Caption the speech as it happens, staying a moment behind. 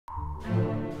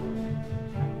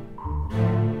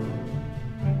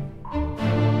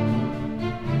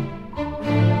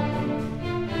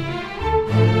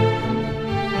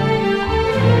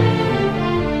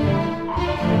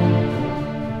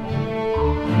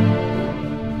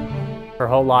Her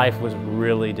whole life was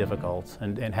really difficult,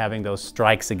 and having those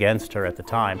strikes against her at the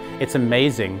time, it's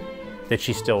amazing that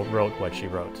she still wrote what she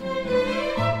wrote.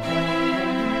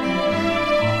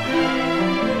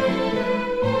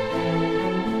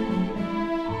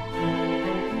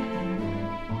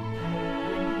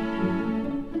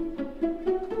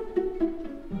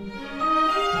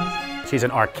 She's an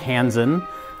Arkansan.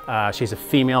 She's a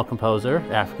female composer,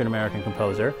 African-American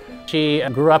composer. She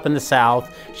grew up in the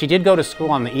South. She did go to school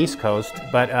on the East Coast,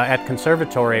 but at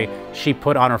conservatory, she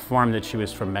put on her form that she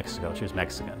was from Mexico. She was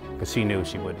Mexican, because she knew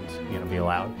she wouldn't, be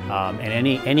allowed. And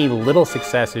any little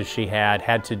successes she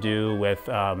had to do with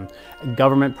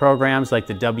government programs like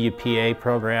the WPA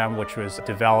program, which was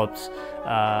developed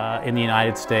in the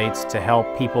United States to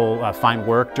help people find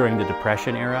work during the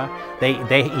Depression era.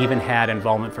 They even had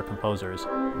involvement for composers.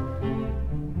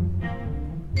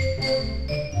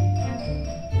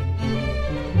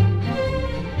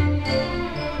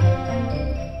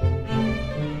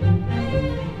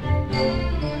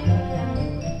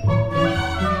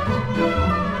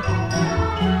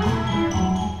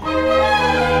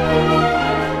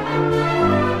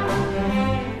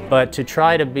 But to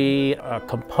try to be a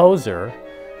composer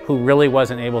who really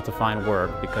wasn't able to find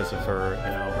work because of her,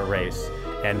 her race,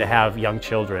 and to have young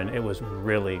children, it was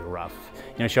really rough.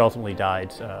 She ultimately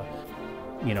died,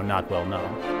 not well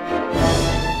known.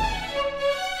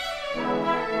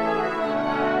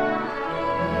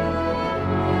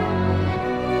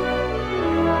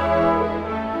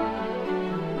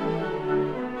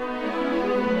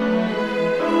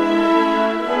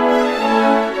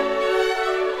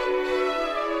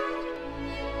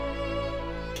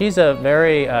 She's a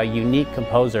very unique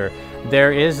composer.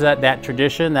 There is that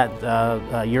tradition,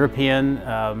 that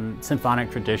European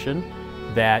symphonic tradition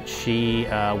that she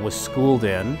was schooled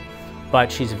in,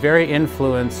 but she's very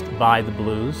influenced by the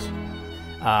blues,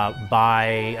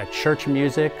 by church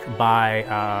music, by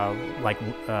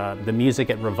the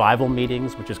music at revival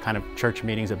meetings, which is kind of church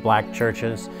meetings at black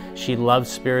churches. She loved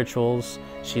spirituals,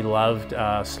 she loved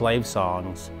slave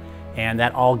songs, and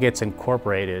that all gets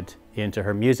incorporated into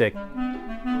her music.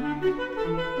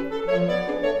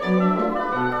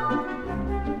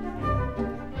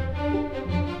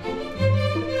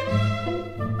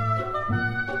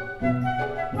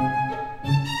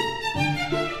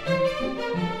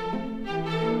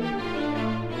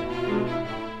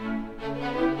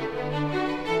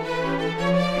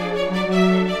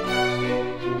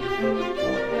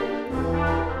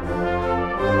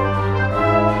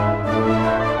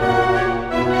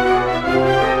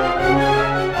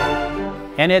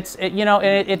 And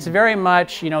it's very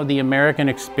much, the American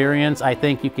experience. I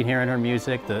think you can hear in her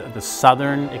music, the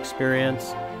Southern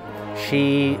experience.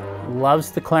 She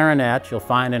loves the clarinet. You'll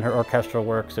find in her orchestral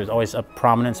works, there's always a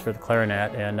prominence for the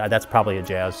clarinet, and that's probably a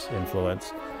jazz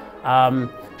influence.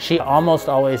 She almost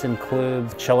always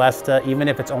includes celesta, even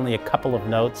if it's only a couple of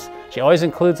notes. She always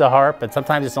includes a harp, but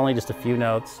sometimes it's only just a few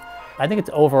notes. I think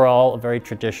it's overall a very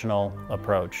traditional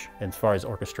approach as far as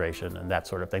orchestration and that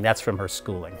sort of thing. That's from her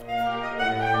schooling.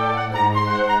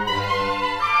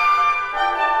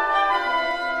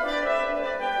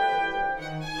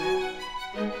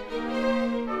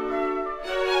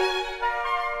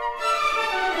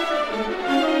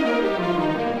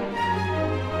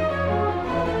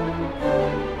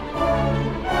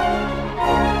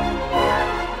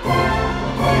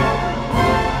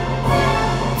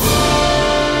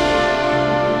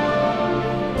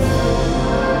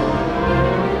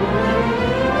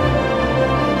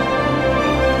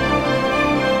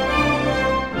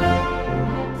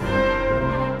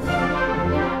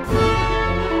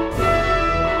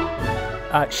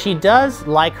 She does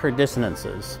like her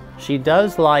dissonances. She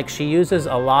uses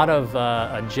a lot of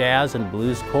jazz and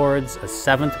blues chords,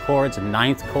 7th chords,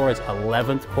 9th chords,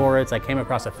 11th chords. I came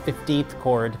across a 15th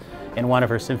chord in one of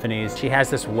her symphonies. She has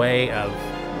this way of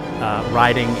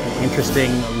writing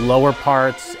interesting lower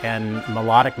parts and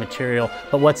melodic material,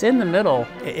 but what's in the middle,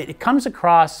 it comes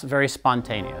across very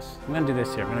spontaneous. I'm going to do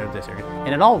this here, I'm going to do this here,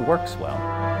 and it all works well.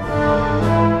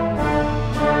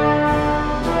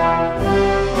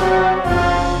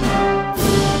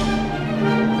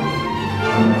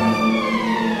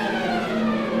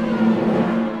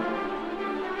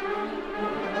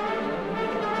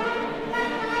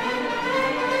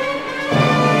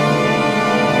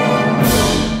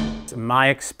 My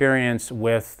experience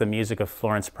with the music of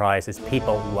Florence Price is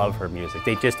people love her music.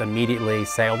 They just immediately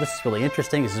say, "Oh, this is really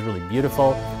interesting. This is really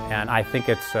beautiful," and I think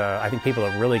people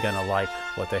are really going to like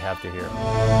what they have to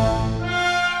hear.